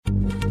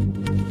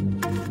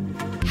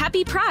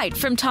Happy Pride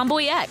from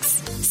Tomboy X,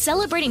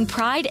 celebrating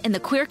pride and the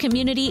queer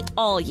community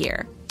all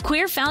year.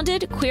 Queer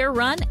founded, queer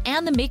run,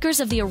 and the makers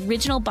of the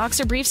original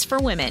boxer briefs for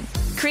women,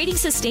 creating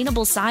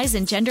sustainable size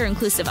and gender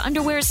inclusive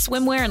underwear,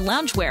 swimwear, and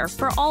loungewear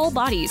for all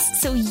bodies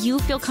so you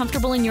feel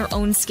comfortable in your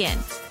own skin.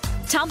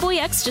 Tomboy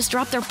X just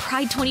dropped their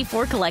Pride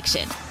 24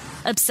 collection.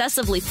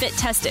 Obsessively fit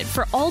tested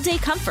for all day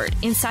comfort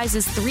in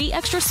sizes 3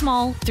 extra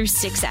small through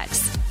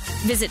 6X.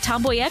 Visit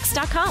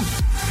tomboyx.com.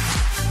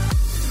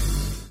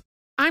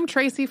 I'm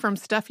Tracy from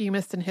Stuff You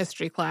Missed in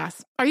History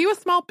class. Are you a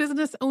small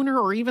business owner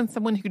or even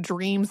someone who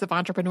dreams of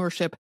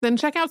entrepreneurship? Then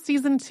check out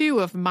Season 2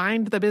 of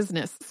Mind the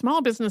Business,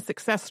 Small Business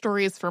Success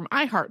Stories from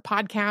iHeart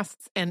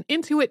Podcasts and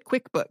Intuit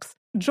QuickBooks.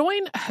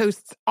 Join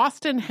hosts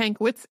Austin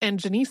Hankwitz and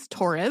Janice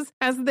Torres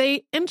as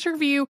they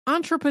interview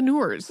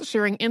entrepreneurs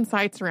sharing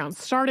insights around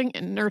starting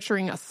and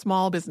nurturing a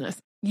small business.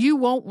 You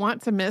won't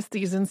want to miss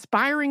these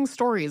inspiring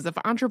stories of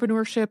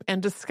entrepreneurship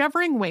and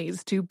discovering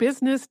ways to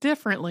business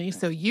differently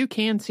so you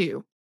can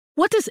too.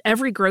 What does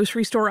every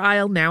grocery store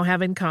aisle now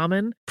have in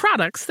common?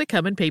 Products that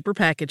come in paper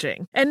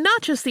packaging. And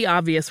not just the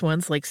obvious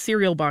ones like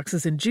cereal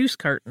boxes and juice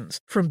cartons.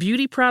 From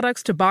beauty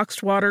products to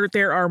boxed water,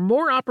 there are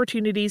more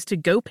opportunities to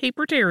go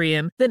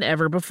papertarian than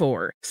ever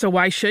before. So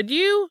why should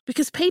you?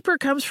 Because paper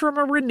comes from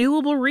a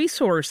renewable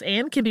resource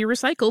and can be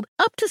recycled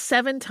up to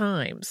 7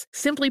 times.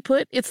 Simply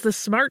put, it's the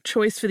smart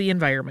choice for the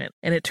environment.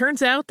 And it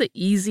turns out the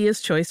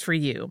easiest choice for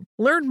you.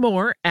 Learn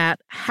more at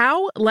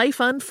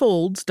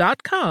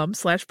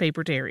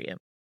howlifeunfolds.com/papertarian.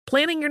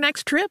 Planning your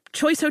next trip?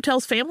 Choice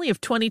Hotels' family of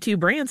 22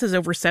 brands has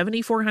over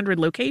 7,400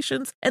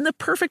 locations and the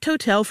perfect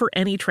hotel for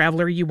any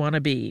traveler you want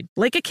to be.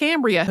 Like a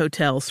Cambria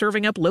hotel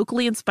serving up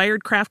locally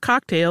inspired craft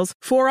cocktails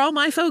for all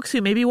my folks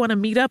who maybe want to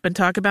meet up and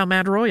talk about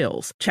Mad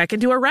Royals. Check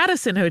into a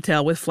Radisson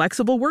hotel with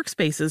flexible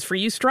workspaces for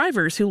you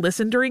strivers who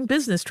listen during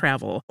business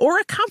travel. Or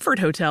a Comfort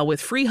hotel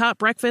with free hot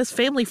breakfast,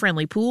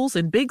 family-friendly pools,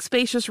 and big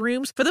spacious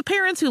rooms for the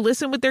parents who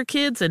listen with their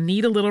kids and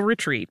need a little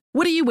retreat.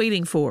 What are you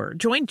waiting for?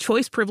 Join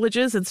Choice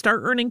Privileges and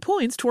start earning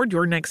points toward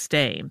your next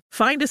stay.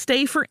 Find a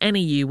stay for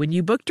any you when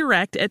you book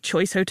direct at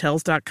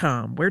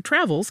choicehotels.com, where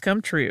travels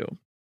come true.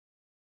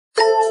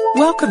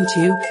 Welcome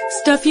to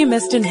Stuff You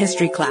Missed in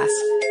History class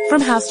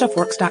from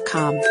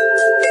HowStuffWorks.com.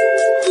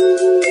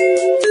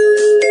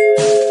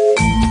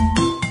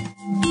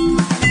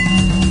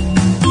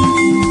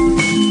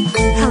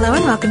 Hello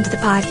and welcome to the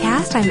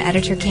podcast. I'm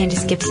editor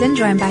Candace Gibson,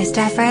 joined by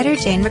staff writer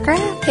Jane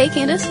McGrath. Hey,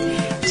 Candace.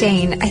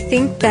 Jane, I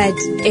think that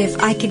if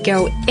I could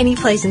go any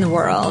place in the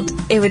world,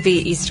 it would be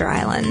Easter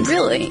Island.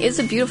 Really? It's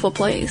a beautiful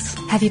place.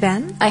 Have you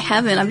been? I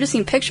haven't. I've just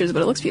seen pictures,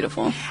 but it looks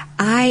beautiful.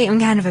 I am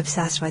kind of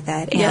obsessed with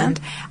it. Yeah. And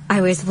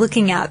I was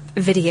looking up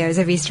videos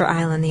of Easter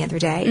Island the other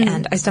day,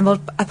 and I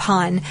stumbled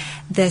upon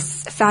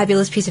this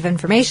fabulous piece of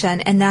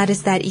information, and that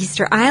is that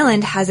Easter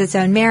Island has its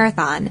own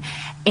marathon.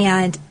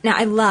 And now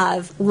I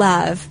love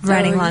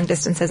running long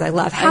distances. I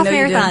love half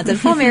marathons and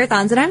full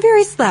marathons, and I'm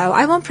very slow.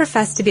 I won't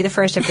profess to be the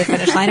first of the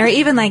finish line or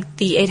even like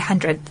the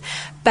 800th.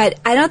 But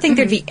I don't think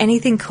there'd be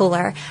anything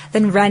cooler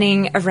than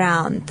running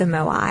around the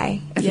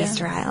Moai of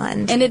Easter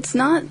Island. And it's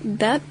not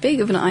that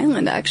big of an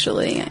island,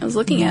 actually. I was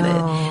looking at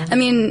it. I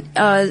mean,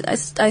 I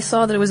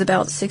saw that it was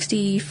about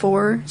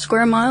 64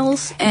 square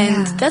miles.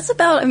 And that's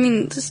about, I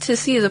mean, just to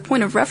see as a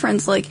point of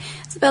reference, like,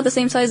 it's about the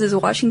same size as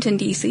Washington,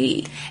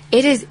 D.C.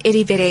 It is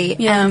itty-bitty.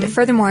 Yeah. And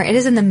furthermore, it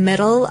is in the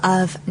middle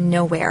of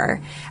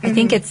nowhere. I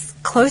think its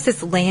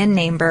closest land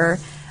neighbor,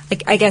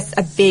 like, I guess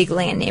a big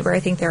land neighbor, I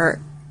think there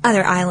are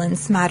other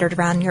islands smattered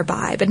around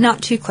nearby, but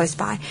not too close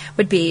by,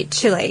 would be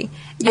Chile.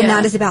 And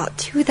that is about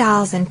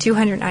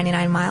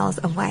 2,299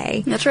 miles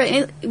away. That's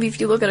right.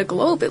 If you look at a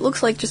globe, it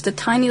looks like just a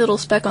tiny little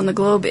speck on the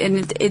globe,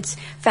 and it's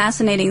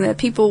fascinating that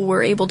people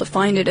were able to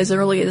find it as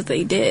early as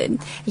they did.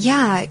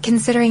 Yeah,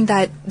 considering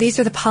that these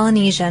are the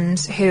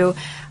Polynesians who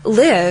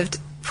lived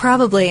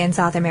probably in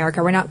South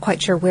America. We're not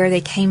quite sure where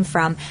they came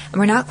from, and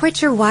we're not quite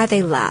sure why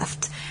they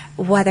left.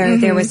 Whether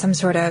there was some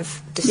sort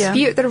of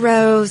dispute that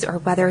arose, or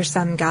whether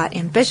some got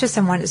ambitious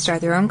and wanted to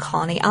start their own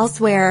colony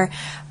elsewhere.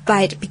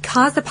 But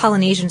because the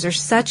Polynesians are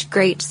such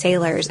great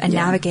sailors and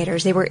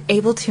navigators, they were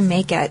able to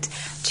make it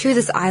to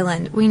this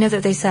island. We know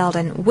that they sailed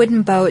in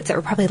wooden boats that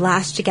were probably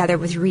lashed together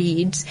with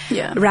reeds,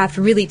 wrapped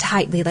really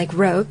tightly like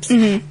ropes.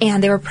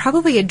 And they were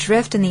probably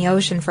adrift in the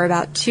ocean for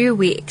about 2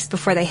 weeks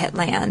before they hit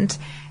land.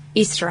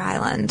 Easter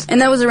Island.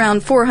 And that was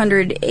around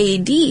 400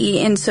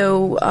 A.D., and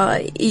so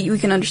we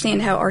can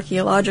understand how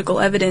archaeological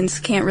evidence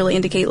can't really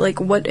indicate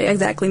like what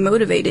exactly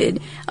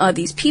motivated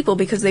these people,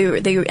 because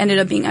they ended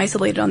up being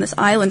isolated on this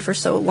island for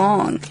so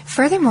long.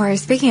 Furthermore,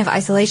 speaking of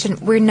isolation,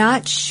 we're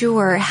not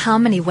sure how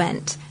many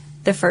went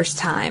the first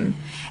time.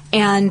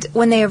 And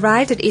when they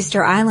arrived at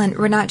Easter Island,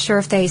 we're not sure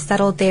if they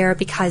settled there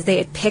because they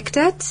had picked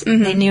it,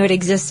 they knew it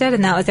existed,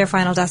 and that was their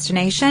final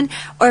destination,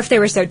 or if they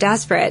were so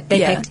desperate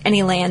they picked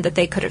any land that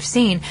they could have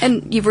seen.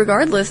 And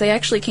regardless, they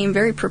actually came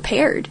very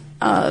prepared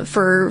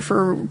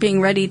for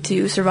being ready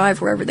to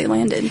survive wherever they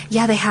landed.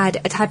 Yeah, they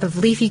had a type of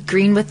leafy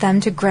green with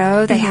them to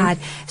grow. They had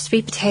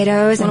sweet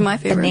potatoes and my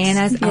favorites.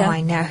 bananas. Yeah. Oh,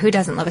 I know. Who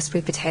doesn't love a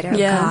sweet potato?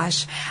 Yeah.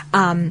 Gosh.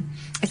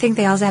 I think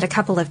they also had a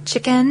couple of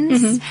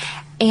chickens.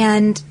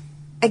 And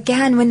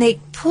again, when they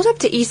pulled up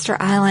to Easter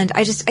Island,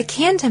 I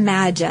can't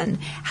imagine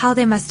how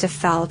they must have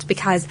felt,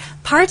 because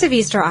parts of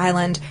Easter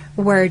Island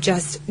were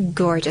just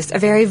gorgeous, a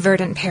very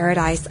verdant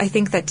paradise. I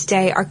think that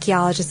today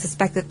archaeologists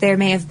suspect that there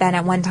may have been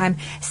at one time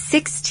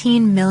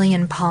 16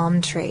 million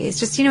palm trees,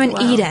 just, in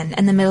Eden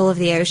in the middle of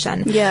the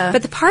ocean. Yeah.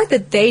 But the part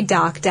that they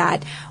docked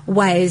at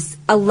was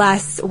a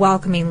less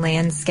welcoming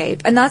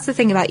landscape. And that's the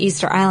thing about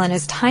Easter Island.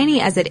 As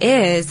tiny as it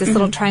is, this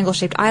little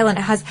triangle-shaped island,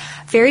 it has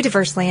very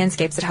diverse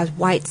landscapes. It has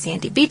white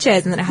sandy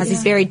beaches, and then it has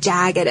these very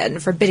jagged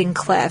and forbidding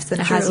cliffs, and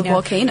it has,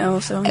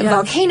 volcanoes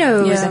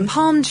and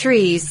palm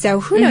trees. So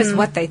who knows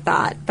what they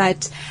thought,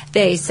 but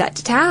they set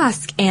to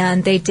task,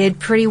 and they did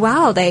pretty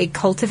well. They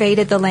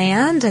cultivated the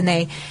land, and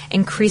they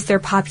increased their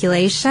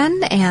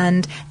population,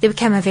 and they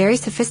became a very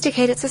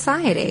sophisticated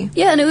society.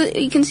 Yeah, and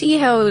you can see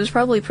how it was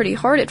probably pretty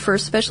hard at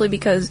first, especially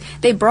because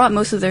they brought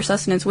most of their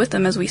sustenance with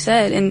them, as we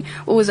said, and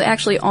what was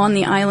actually on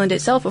the island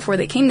itself before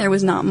they came there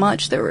was not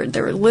much. There were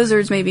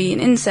lizards, maybe,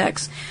 and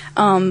insects,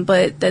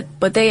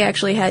 but they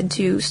actually had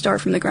to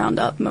start from the ground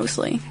up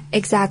mostly.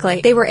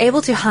 Exactly. They were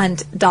able to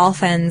hunt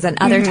dolphins and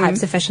other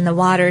types of fish in the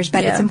waters,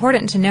 but it's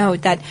important to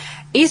note that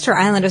Easter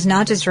Island is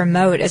not just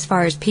remote as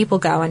far as people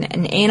go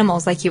and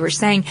animals, like you were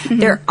saying.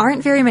 There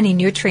aren't very many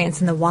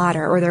nutrients in the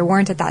water, or there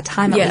weren't at that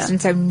time at least,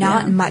 and so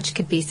not much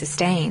could be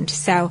sustained.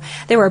 So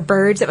there were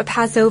birds that would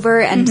pass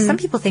over, and some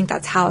people think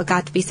that's how it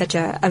got to be such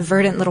a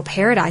verdant little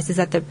paradise, is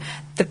that the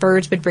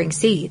birds would bring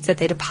seeds that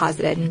they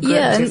deposited and grew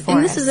into the forest.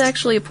 And this is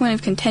actually a point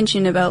of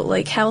contention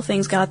about how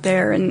things got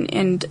there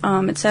and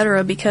et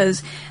cetera,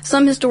 because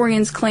some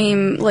historians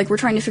claim, we're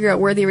trying to figure out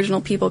where the original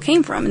people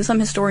came from, and some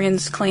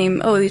historians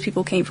claim, these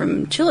people came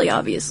from Chile,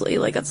 obviously,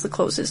 that's the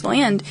closest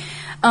land.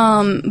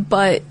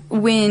 But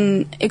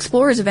when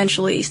explorers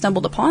eventually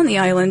stumbled upon the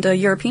island,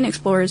 European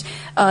explorers,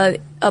 a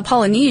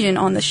Polynesian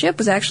on the ship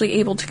was actually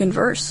able to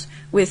converse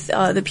with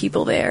the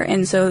people there,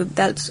 and so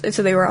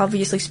they were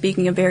obviously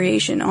speaking a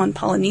variation on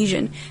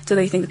Polynesian, so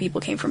they think the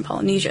people came from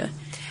Polynesia.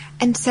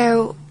 And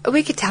so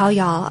we could tell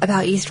y'all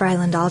about Easter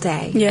Island all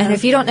day. Yeah. And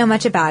if you don't know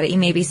much about it, you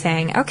may be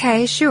saying,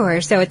 okay,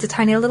 sure, so it's a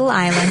tiny little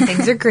island,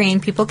 things are green,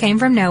 people came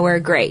from nowhere,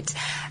 great.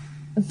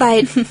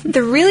 But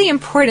the really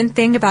important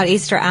thing about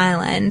Easter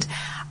Island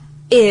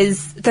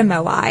is the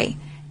Moai.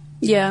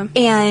 Yeah.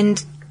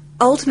 And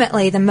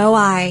ultimately, the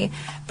Moai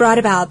brought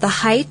about the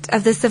height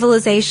of the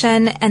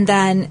civilization and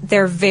then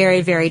their very,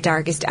 very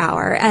darkest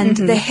hour. And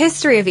the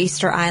history of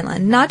Easter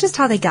Island, not just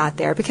how they got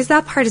there, because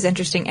that part is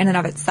interesting in and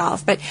of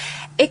itself, but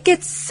it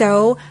gets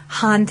so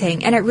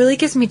haunting, and it really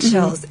gives me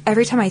chills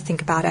every time I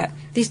think about it.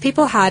 These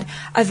people had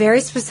a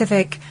very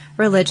specific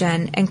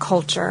religion and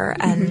culture,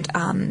 and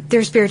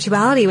their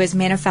spirituality was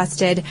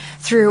manifested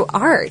through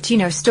art,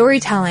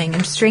 storytelling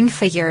and string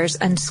figures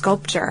and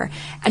sculpture.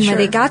 And when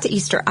they got to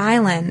Easter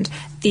Island,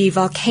 the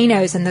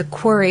volcanoes and the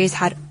quarries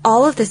had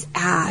all of this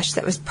ash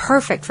that was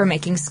perfect for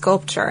making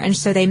sculpture. And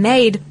so they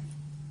made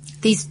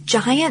these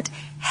giant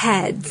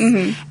heads,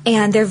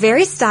 and they're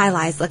very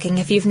stylized looking.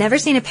 If you've never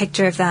seen a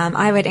picture of them,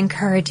 I would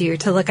encourage you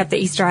to look up the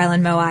Easter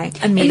Island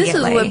Moai immediately. And this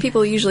is what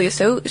people usually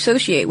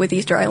associate with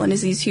Easter Island,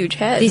 is these huge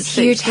heads. These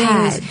huge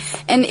heads.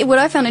 And what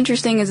I found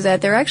interesting is that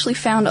they're actually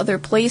found other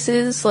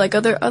places,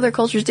 other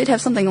cultures did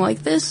have something like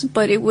this,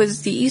 but it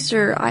was the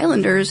Easter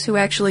Islanders who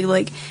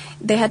actually,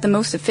 they had the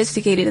most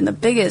sophisticated and the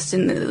biggest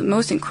and the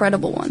most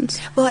incredible ones.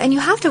 Well, and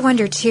you have to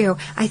wonder, too,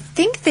 I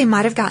think they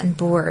might have gotten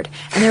bored.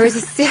 And there was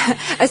a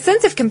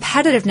sense of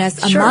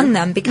competitiveness among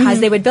them, because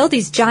they would build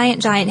these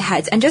giant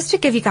heads. And just to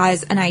give you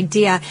guys an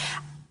idea,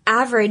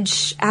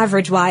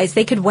 average-wise,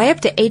 they could weigh up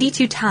to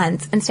 82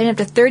 tons and stand up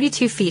to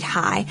 32 feet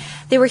high.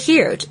 They were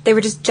huge. They were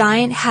just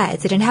giant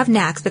heads. They didn't have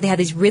necks, but they had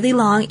these really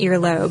long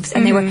earlobes,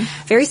 and they were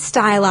very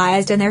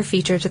stylized in their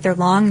features with their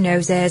long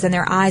noses, and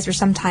their eyes were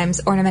sometimes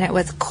ornamented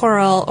with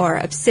coral or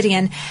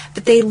obsidian,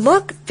 but they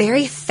look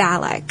very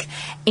phallic,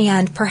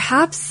 and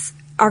perhaps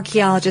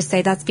archaeologists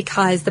say that's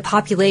because the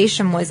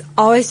population was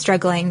always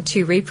struggling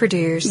to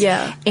reproduce.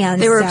 Yeah.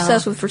 And they were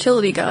obsessed with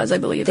fertility gods, I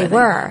believe. They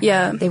were.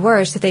 Yeah. They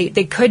were. So they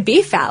could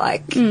be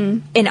phallic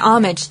in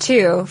homage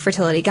to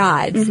fertility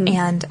gods.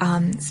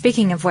 And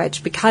speaking of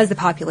which, because the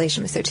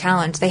population was so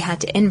challenged, they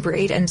had to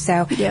inbreed. And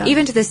so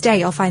even to this day,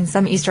 you'll find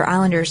some Easter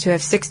Islanders who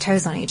have 6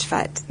 toes on each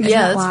foot. Isn't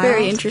that that's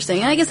very interesting.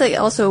 And I guess that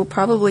also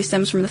probably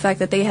stems from the fact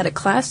that they had a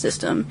class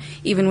system,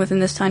 even within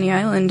this tiny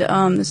island.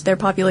 Their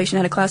population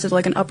had a class as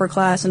an upper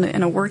class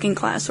and a working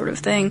class sort of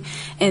thing,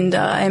 and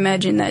I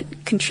imagine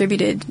that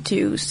contributed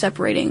to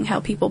separating how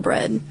people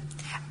bred.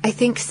 I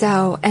think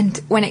so. And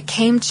when it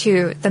came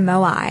to the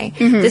Moai,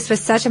 this was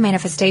such a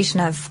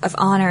manifestation of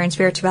honor and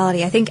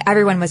spirituality. I think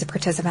everyone was a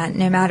participant,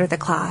 no matter the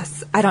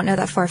class. I don't know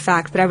that for a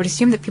fact, but I would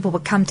assume that people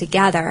would come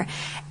together,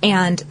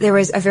 and there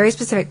was a very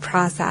specific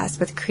process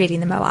with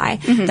creating the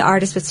Moai. The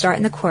artist would start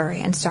in the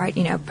quarry and start,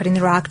 putting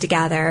the rock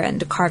together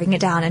and carving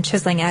it down and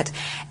chiseling it.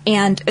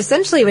 And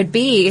essentially it would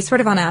be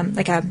sort of on a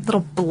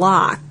little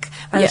block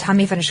by the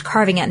time you finished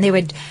carving it, and they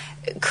would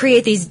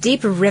create these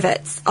deep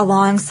rivets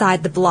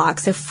alongside the block.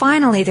 So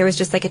finally there was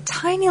just like a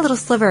tiny little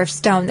sliver of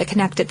stone that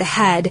connected the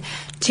head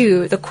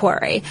to the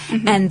quarry.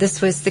 And this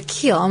was the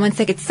keel. And once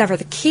they could sever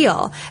the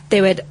keel,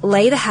 they would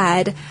lay the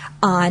head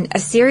on a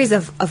series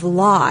of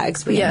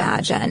logs, we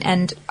imagine.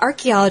 And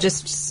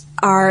archaeologists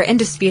are in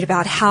dispute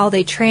about how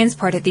they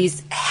transported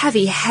these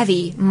heavy,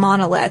 heavy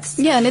monoliths.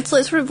 Yeah, and it's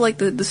sort of like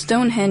the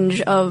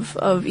Stonehenge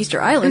of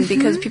Easter Island,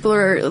 because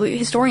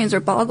historians are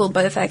boggled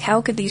by the fact,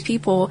 how could these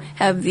people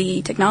have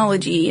the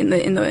technology and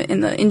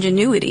the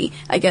ingenuity,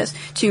 I guess,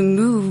 to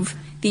move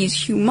these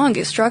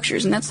humongous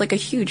structures? And that's like a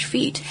huge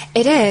feat.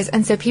 It is.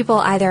 And so people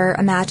either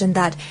imagine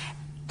that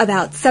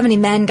about 70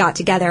 men got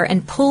together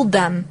and pulled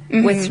them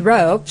with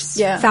ropes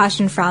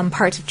fashioned from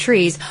parts of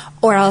trees,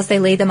 or else they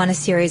laid them on a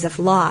series of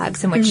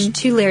logs in which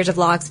 2 layers of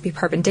logs would be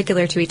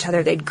perpendicular to each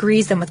other. They'd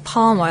grease them with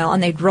palm oil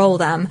and they'd roll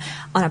them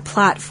on a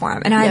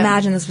platform. And I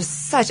imagine this was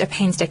such a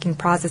painstaking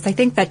process. I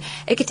think that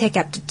it could take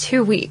up to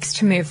 2 weeks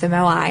to move the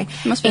moai.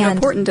 It must be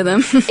important to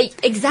them.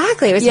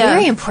 Exactly. It was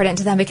very important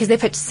to them because they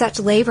put such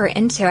labor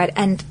into it,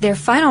 and their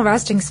final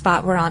resting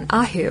spot were on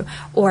ahu,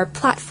 or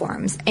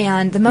platforms.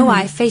 And the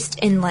moai faced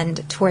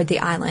inland toward the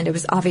island. It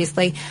was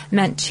obviously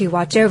meant to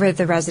watch over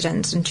the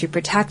residents and to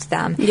protect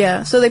them.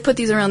 Yeah, so they put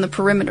these around the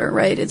perimeter,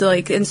 right? It's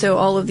like, and so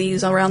all of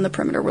these around the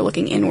perimeter were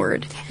looking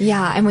inward.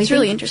 Yeah, and it's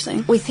really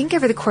interesting. We think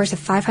over the course of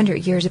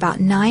 500 years, about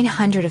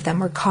 900 of them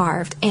were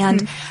carved,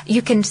 and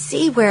you can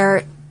see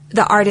where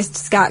the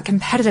artists got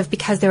competitive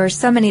because there were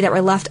so many that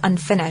were left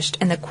unfinished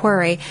in the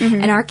quarry,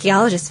 and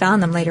archaeologists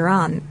found them later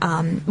on.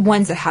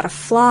 Ones that had a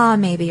flaw,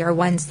 maybe, or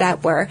ones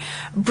that were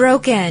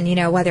broken,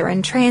 whether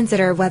in transit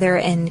or whether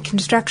in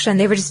construction.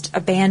 They were just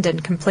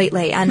abandoned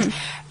completely. And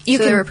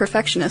they were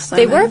perfectionists.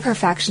 They were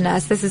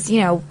perfectionists. This is,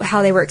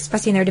 how they were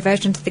expressing their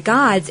devotion to the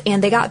gods,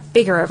 and they got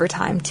bigger over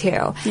time,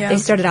 too. Yeah. They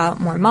started out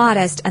more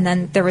modest, and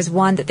then there was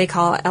one that they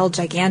call El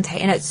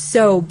Gigante, and it's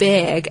so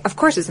big. Of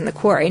course it's in the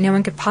quarry. No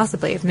one could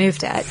possibly have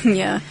moved it.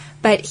 Yeah.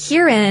 But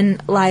herein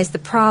lies the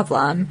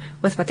problem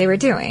with what they were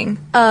doing.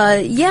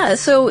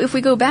 So if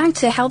we go back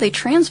to how they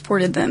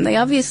transported them, they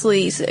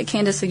obviously,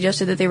 Candace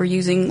suggested that they were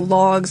using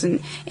logs,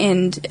 and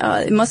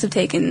it must have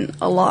taken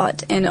a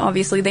lot, and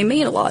obviously they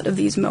made a lot of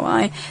these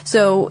moai,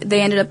 so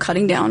they ended up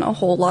cutting down a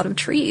whole lot of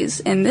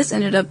trees, and this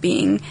ended up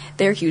being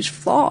their huge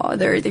flaw,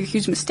 their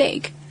huge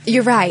mistake.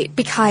 You're right,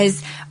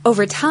 because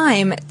over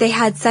time, they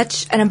had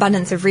such an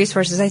abundance of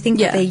resources. I think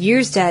that they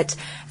used it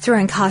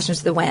throwing caution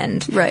to the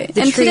wind. Right.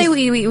 And today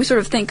we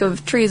sort of think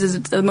of trees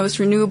as the most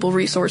renewable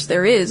resource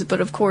there is, but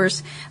of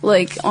course,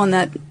 like on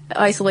that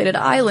isolated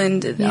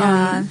island,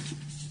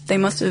 they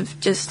must have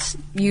just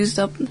used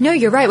up. No,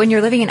 you're right. When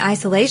you're living in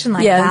isolation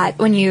like that,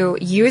 when you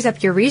use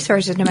up your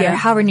resources, no matter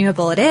how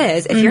renewable it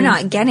is, if you're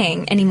not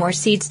getting any more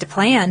seeds to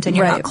plant and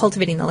you're not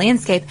cultivating the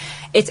landscape,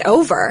 it's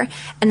over.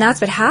 And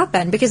that's what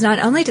happened, because not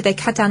only did they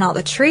cut down all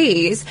the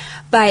trees,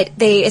 but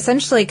they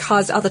essentially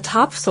caused all the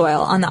topsoil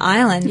on the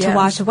island to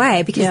wash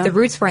away because the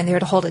roots weren't there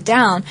to hold it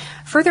down.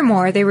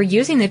 Furthermore, they were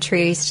using the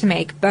trees to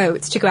make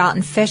boats, to go out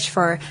and fish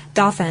for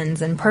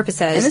dolphins and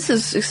porpoises. And this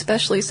is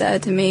especially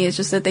sad to me, it's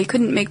just that they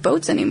couldn't make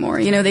boats anymore.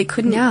 They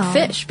couldn't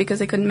fish because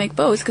they couldn't make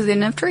boats because they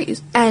didn't have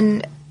trees.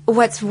 And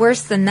what's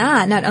worse than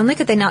that, not only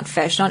could they not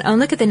fish, not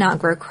only could they not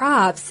grow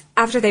crops,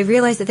 after they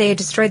realized that they had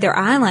destroyed their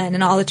island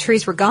and all the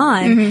trees were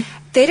gone,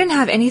 they didn't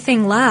have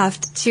anything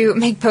left to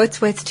make boats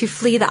with to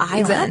flee the island.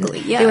 Exactly,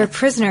 yeah. They were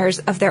prisoners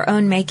of their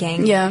own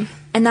making. Yeah.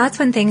 And that's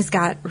when things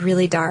got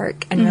really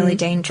dark and really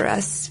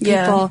dangerous.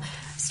 People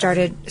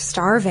started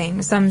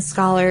starving. Some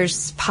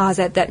scholars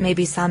posit that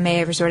maybe some may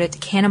have resorted to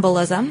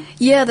cannibalism.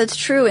 Yeah, that's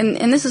true.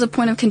 And this is a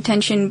point of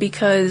contention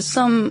because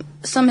some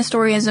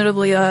historians,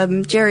 notably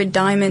Jared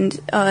Diamond,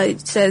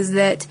 says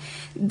that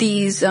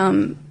these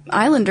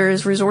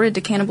islanders resorted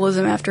to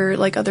cannibalism after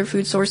other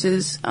food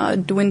sources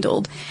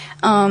dwindled.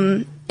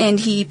 And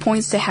he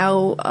points to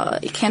how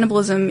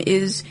cannibalism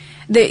is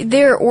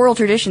their oral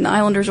tradition, the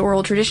islanders'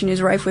 oral tradition,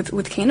 is rife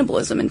with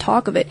cannibalism and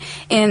talk of it.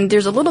 And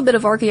there's a little bit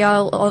of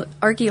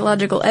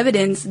archaeological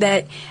evidence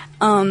that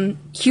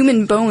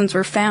human bones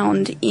were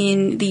found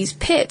in these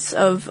pits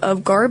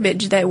of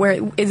garbage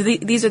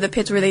these are the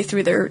pits where they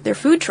threw their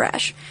food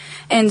trash.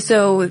 And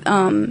so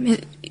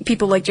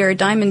people like Jared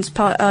Diamond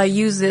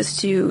use this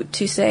to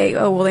say,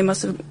 oh, well, they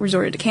must have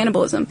resorted to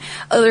cannibalism.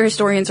 Other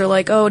historians are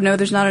like, oh, no,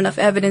 there's not enough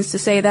evidence to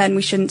say that, and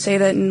we shouldn't say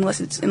that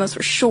unless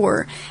we're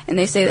sure. And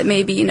they say that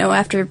maybe,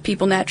 after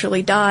people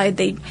naturally died,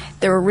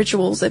 there were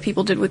rituals that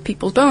people did with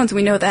people's bones, and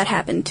we know that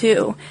happened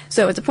too.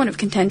 So it's a point of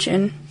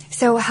contention.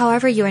 So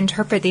however you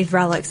interpret these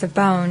relics of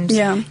bones,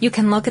 you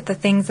can look at the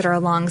things that are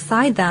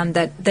alongside them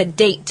that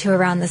date to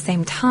around the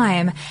same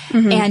time,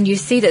 and you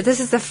see that this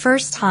is the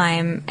first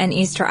time in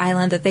Easter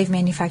Island that they've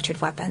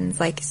manufactured weapons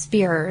like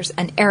spears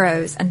and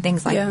arrows and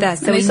things like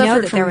this. So we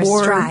know that there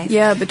was strife.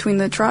 Yeah, between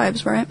the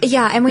tribes, right?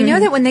 Yeah, and we know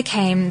that when they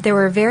came, there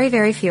were very,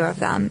 very few of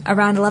them.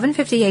 Around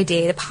 1150 AD,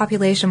 the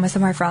population was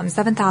somewhere from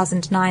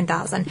 7,000 to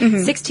 9,000.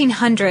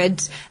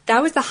 1600,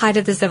 that was the height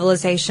of the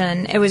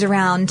civilization. It was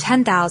around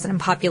 10,000 in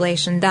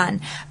population.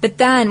 again. But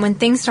then when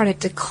things started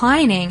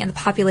declining and the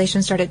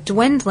population started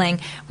dwindling,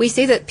 we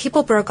see that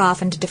people broke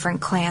off into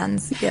different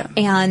clans. Yeah.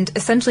 And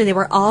essentially they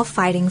were all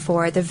fighting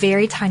for the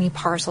very tiny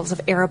parcels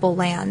of arable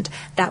land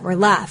that were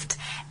left.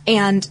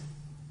 And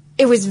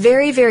it was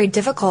very, very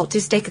difficult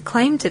to stake a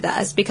claim to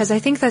this, because I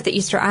think that the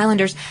Easter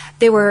Islanders,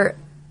 they were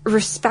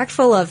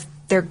respectful of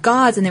their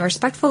gods and they were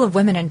respectful of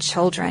women and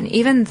children.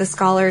 Even the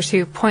scholars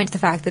who point to the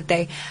fact that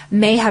they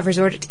may have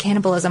resorted to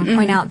cannibalism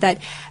point out that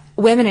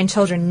women and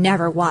children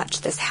never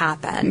watched this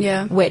happen.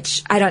 Yeah.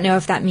 Which I don't know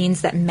if that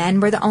means that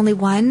men were the only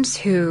ones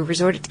who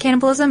resorted to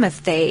cannibalism,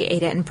 if they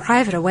ate it in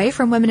private away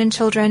from women and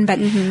children. But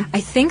I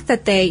think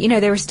that they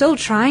were still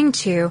trying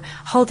to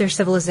hold their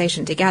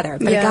civilization together.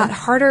 But it got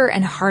harder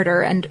and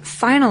harder. And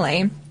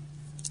finally,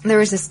 there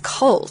was this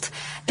cult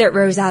that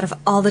rose out of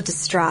all the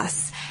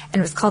distress. And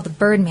it was called the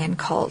Birdman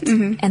cult.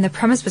 And the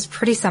premise was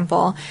pretty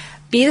simple.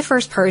 Be the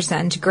first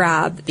person to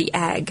grab the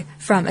egg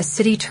from a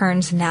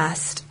city-turned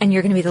nest, and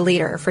you're going to be the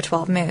leader for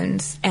 12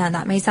 moons. And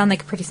that may sound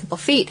like a pretty simple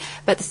feat,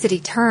 but the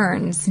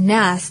city-turns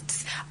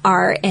nests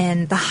are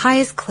in the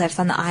highest cliffs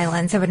on the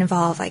island, so it would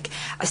involve like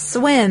a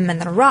swim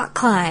and then a rock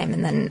climb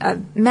and then a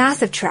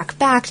massive trek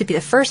back to be the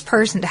first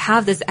person to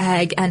have this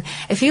egg. And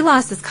if you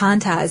lost this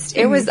contest,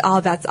 it was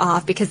all bets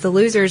off, because the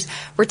losers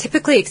were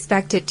typically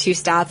expected to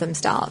stab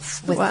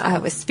themselves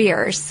with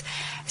spears.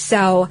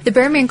 So the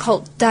Birdman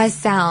cult does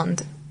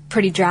sound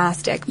pretty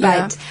drastic,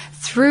 but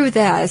through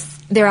this,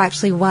 there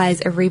actually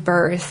was a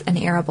rebirth in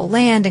arable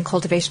land and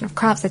cultivation of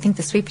crops. I think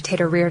the sweet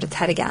potato reared its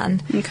head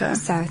again. Okay.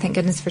 So thank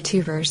goodness for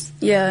tubers.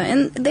 Yeah,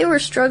 and they were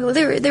struggling.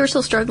 They were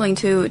still struggling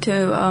to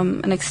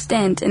an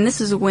extent, and this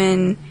is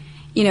when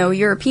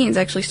Europeans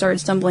actually started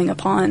stumbling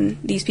upon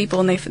these people,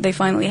 and they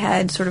finally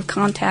had sort of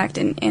contact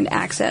and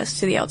access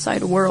to the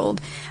outside world.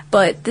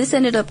 But this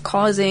ended up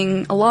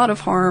causing a lot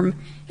of harm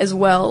as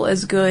well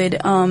as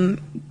good.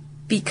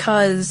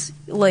 Because,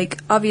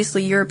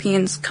 obviously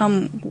Europeans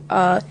come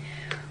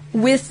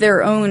with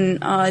their own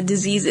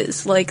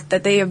diseases,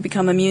 that they have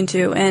become immune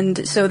to,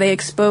 and so they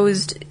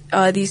exposed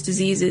these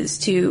diseases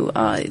to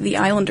the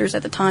islanders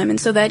at the time, and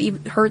so that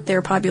hurt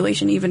their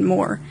population even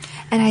more.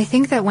 And I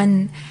think that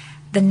when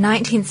the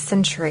 19th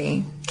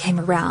century came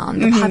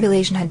around, the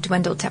population had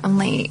dwindled to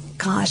only,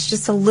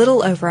 just a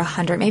little over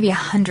 100, maybe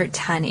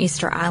 110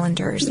 Easter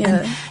Islanders. Yeah.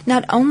 And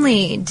not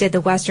only did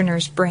the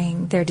Westerners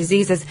bring their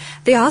diseases,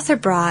 they also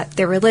brought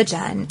their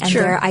religion and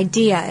their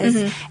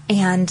ideas.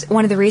 And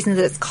one of the reasons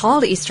that it's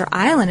called Easter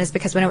Island is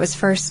because when it was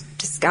first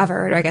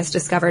discovered, or I guess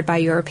discovered by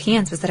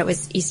Europeans, was that it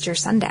was Easter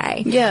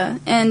Sunday. Yeah,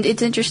 and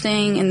it's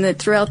interesting in that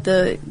throughout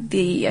the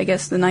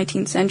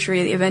 19th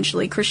century,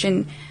 eventually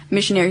Christian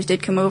missionaries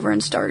did come over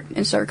and start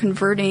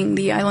converting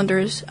the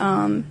islanders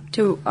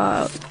to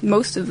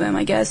most of them,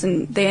 I guess,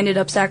 and they ended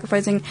up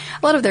sacrificing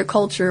a lot of their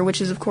culture,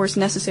 which is, of course,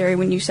 necessary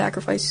when you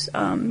sacrifice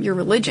your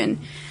religion.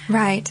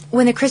 Right.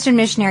 When the Christian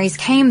missionaries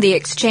came, the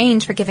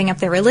exchange for giving up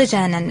their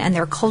religion and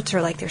their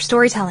culture, like their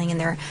storytelling and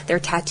their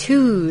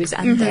tattoos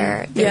and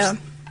their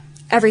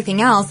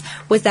everything else,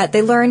 was that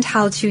they learned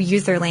how to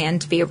use their land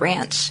to be a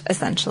ranch,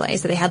 essentially.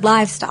 So they had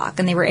livestock,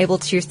 and they were able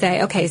to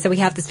say, okay, so we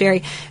have this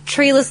very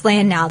treeless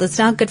land now that's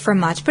not good for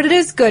much, but it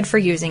is good for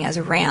using as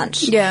a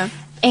ranch. Yeah.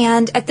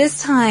 And at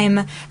this time,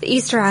 the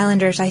Easter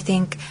Islanders, I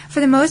think, for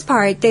the most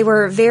part, they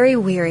were very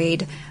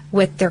wearied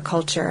with their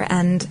culture.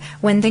 And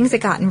when things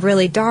had gotten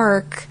really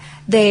dark,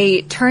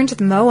 they turned to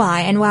the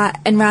Moai,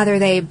 and rather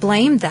they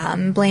blamed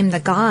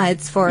the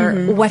gods for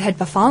what had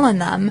befallen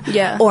them,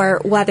 or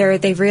whether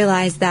they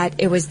realized that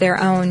it was their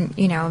own,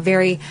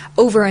 very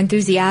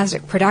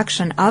over-enthusiastic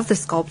production of the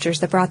sculptures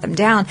that brought them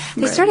down.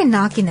 They started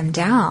knocking them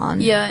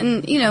down. Yeah,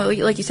 and,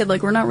 like you said,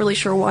 we're not really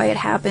sure why it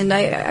happened.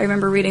 I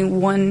remember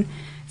reading one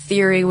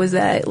theory was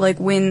that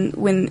when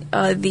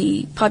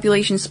the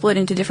population split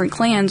into different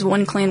clans,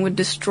 one clan would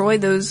destroy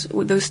those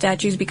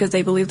statues because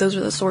they believed those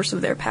were the source of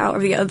their power,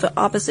 the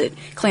opposite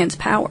clan's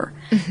power.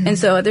 And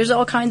so there's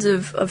all kinds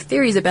of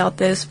theories about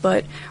this,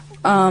 but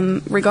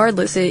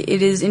regardless,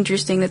 it is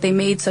interesting that they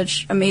made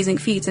such amazing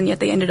feats, and yet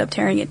they ended up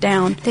tearing it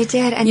down. They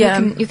did, and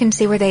you can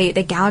see where they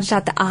gouged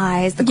out the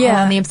eyes, the coral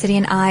and the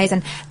obsidian eyes,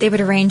 and they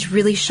would arrange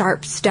really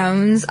sharp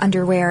stones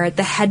under where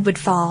the head would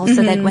fall,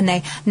 so that when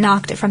they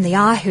knocked it from the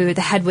ahu,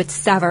 the head would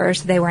sever,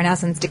 so they were in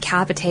essence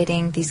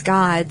decapitating these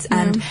gods.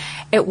 And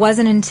it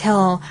wasn't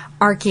until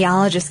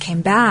archaeologists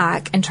came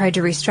back and tried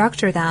to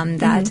restructure them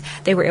that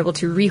they were able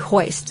to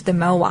rehoist the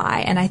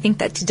Moai. And I think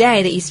that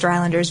today the Easter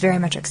Islanders very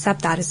much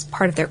accept that as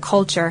part of their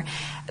culture.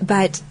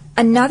 But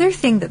another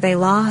thing that they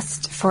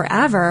lost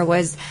forever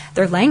was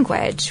their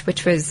language,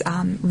 which was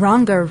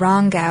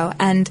Rongo,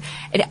 and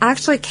it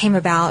actually came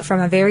about from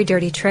a very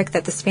dirty trick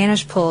that the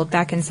Spanish pulled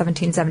back in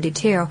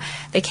 1772.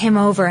 They came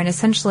over and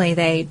essentially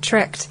they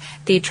tricked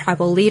the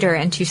tribal leader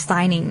into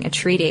signing a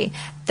treaty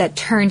that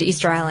turned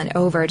Easter Island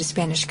over to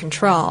Spanish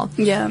control.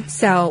 Yeah.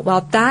 So while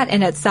that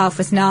in itself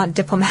was not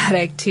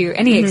diplomatic to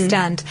any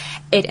extent,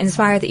 it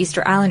inspired the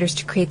Easter Islanders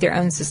to create their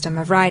own system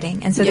of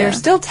writing. And so there are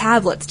still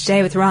tablets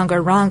today with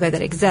Ronga Ronga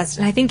that exist.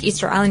 And I think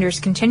Easter Islanders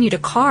continue to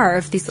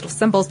carve these little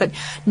symbols, but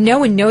no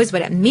one knows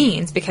what it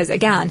means because,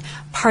 again,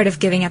 part of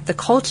giving up the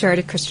culture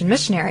to Christian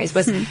missionaries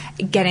was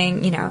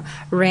getting,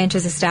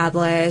 ranches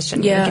established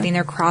and getting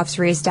their crops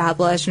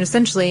reestablished and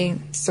essentially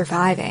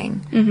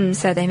surviving.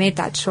 So they made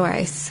that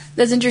choice.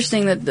 That's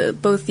interesting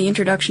that both the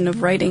introduction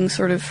of writing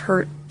sort of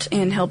hurt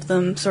and helped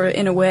them sort of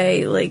in a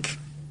way, like,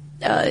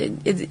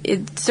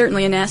 it's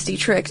certainly a nasty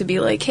trick to be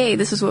like, hey,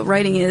 this is what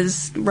writing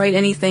is, write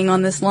anything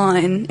on this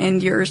line,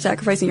 and you're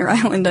sacrificing your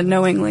island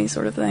unknowingly,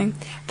 sort of thing.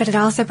 But it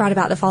also brought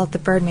about the fall of the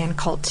Birdman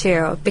cult,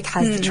 too,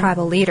 because the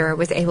tribal leader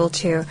was able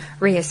to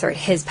reassert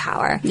his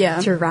power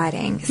through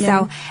writing.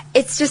 So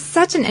it's just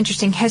such an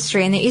interesting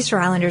history, and the Easter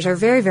Islanders are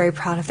very, very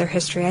proud of their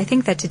history. I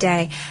think that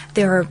today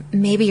there are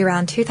maybe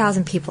around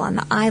 2,000 people on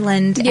the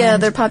island. Yeah,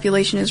 their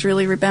population has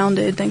really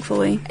rebounded,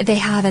 thankfully. They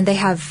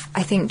have,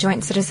 I think,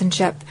 joint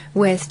citizenship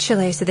with Chile,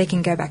 so they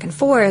can go back and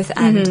forth.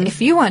 And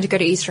if you want to go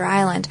to Easter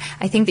Island,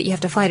 I think that you have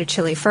to fly to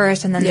Chile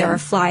first, and then there are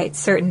flights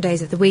certain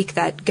days of the week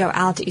that go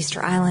out to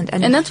Easter Island.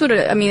 And that's what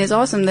it's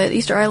awesome that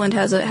Easter Island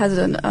has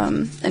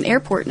an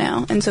airport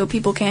now, and so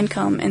people can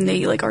come and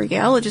they, like,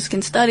 archaeologists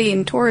can study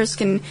and tourists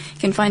can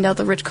find out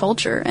the rich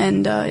culture,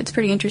 and it's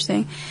pretty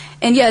interesting.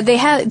 And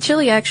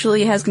Chile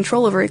actually has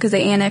control over it because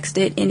they annexed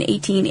it in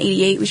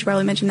 1888. We should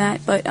probably mention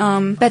that. But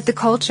the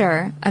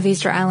culture of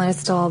Easter Island is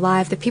still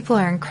alive. The people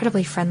are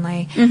incredibly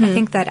friendly. I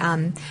think that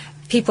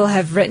people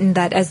have written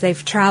that as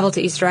they've traveled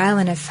to Easter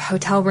Island, if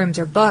hotel rooms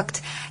are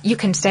booked, you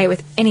can stay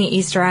with any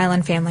Easter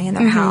Island family in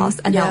their house,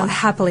 and they'll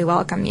happily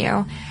welcome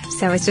you.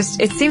 So it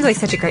seems like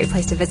such a great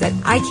place to visit.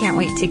 I can't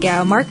wait to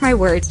go. Mark my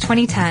words,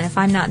 2010, if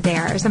I'm not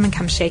there, someone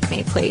come shake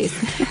me, please.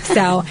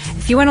 So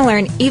if you want to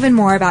learn even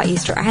more about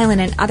Easter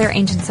Island and other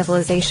ancient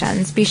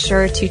civilizations, be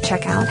sure to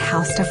check out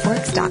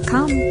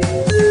howstuffworks.com.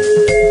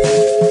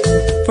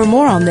 For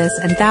more on this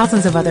and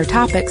thousands of other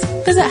topics,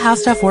 visit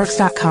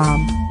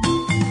howstuffworks.com.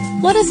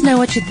 Let us know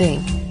what you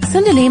think.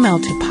 Send an email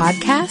to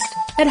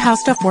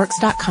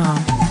podcast@howstuffworks.com.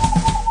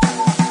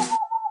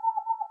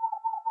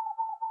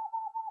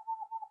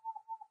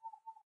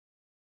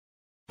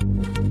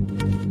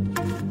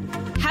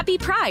 Happy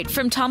Pride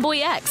from Tomboy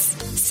X,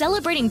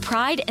 celebrating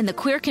pride and the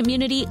queer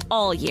community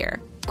all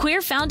year.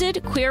 Queer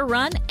founded, queer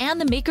run,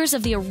 and the makers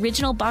of the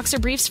original boxer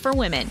briefs for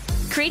women,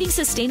 creating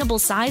sustainable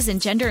size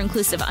and gender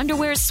inclusive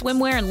underwear,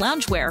 swimwear, and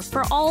loungewear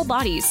for all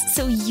bodies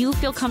so you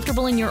feel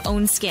comfortable in your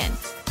own skin.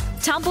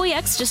 Tomboy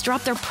X just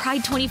dropped their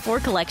Pride 24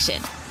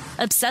 collection.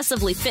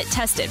 Obsessively fit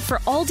tested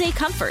for all-day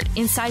comfort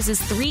in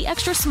sizes 3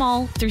 extra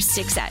small through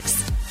 6X.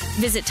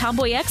 Visit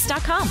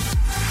tomboyx.com.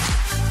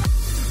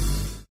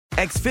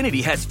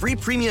 Xfinity has free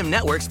premium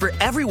networks for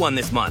everyone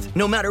this month,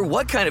 no matter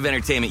what kind of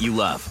entertainment you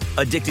love.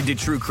 Addicted to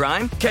true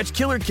crime? Catch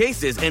killer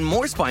cases and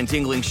more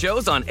spine-tingling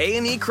shows on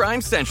A&E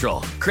Crime Central.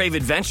 Crave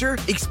adventure?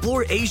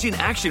 Explore Asian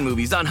action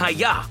movies on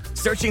Hi-Ya.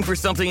 Searching for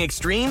something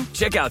extreme?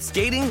 Check out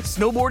skating,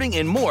 snowboarding,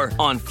 and more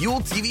on Fuel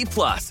TV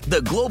Plus,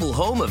 the global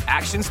home of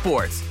action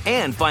sports.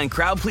 And find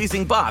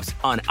crowd-pleasing bops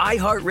on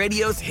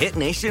iHeartRadio's Hit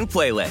Nation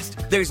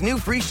playlist. There's new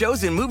free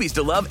shows and movies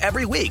to love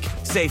every week.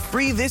 Say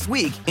free this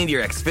week in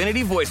your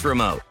Xfinity voice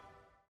remote.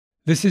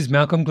 This is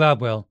Malcolm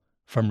Gladwell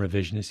from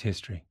Revisionist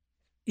History.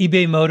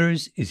 eBay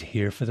Motors is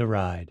here for the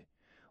ride.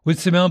 With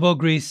some elbow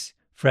grease,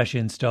 fresh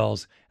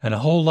installs, and a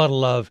whole lot of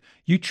love,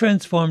 you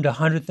transformed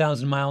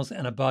 100,000 miles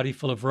and a body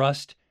full of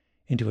rust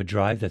into a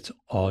drive that's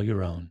all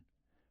your own.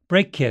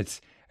 Brake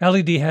kits,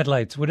 LED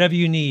headlights, whatever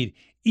you need,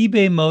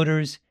 eBay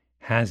Motors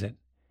has it.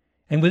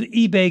 And with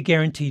eBay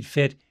Guaranteed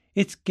Fit,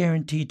 it's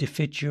guaranteed to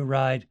fit your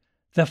ride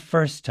the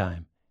first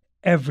time,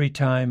 every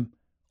time,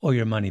 or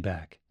your money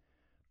back.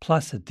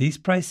 Plus, at these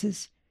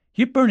prices,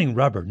 you're burning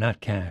rubber,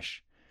 not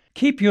cash.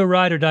 Keep your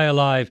ride or die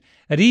alive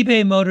at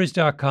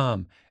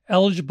ebaymotors.com.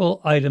 Eligible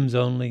items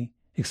only.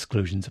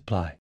 Exclusions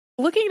apply.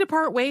 Looking to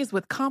part ways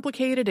with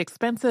complicated,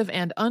 expensive,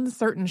 and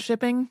uncertain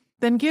shipping?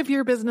 Then give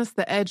your business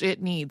the edge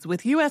it needs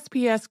with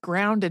USPS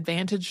Ground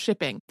Advantage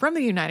shipping from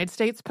the United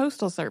States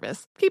Postal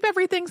Service. Keep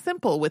everything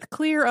simple with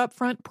clear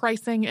upfront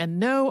pricing and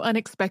no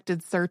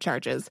unexpected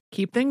surcharges.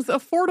 Keep things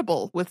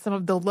affordable with some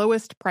of the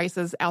lowest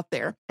prices out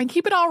there. And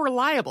keep it all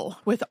reliable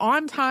with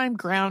on-time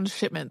ground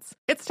shipments.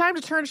 It's time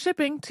to turn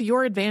shipping to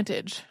your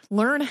advantage.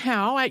 Learn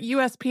how at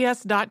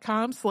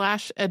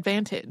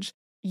USPS.com/advantage.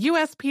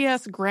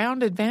 USPS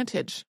Ground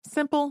Advantage.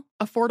 Simple,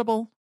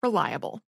 affordable, reliable.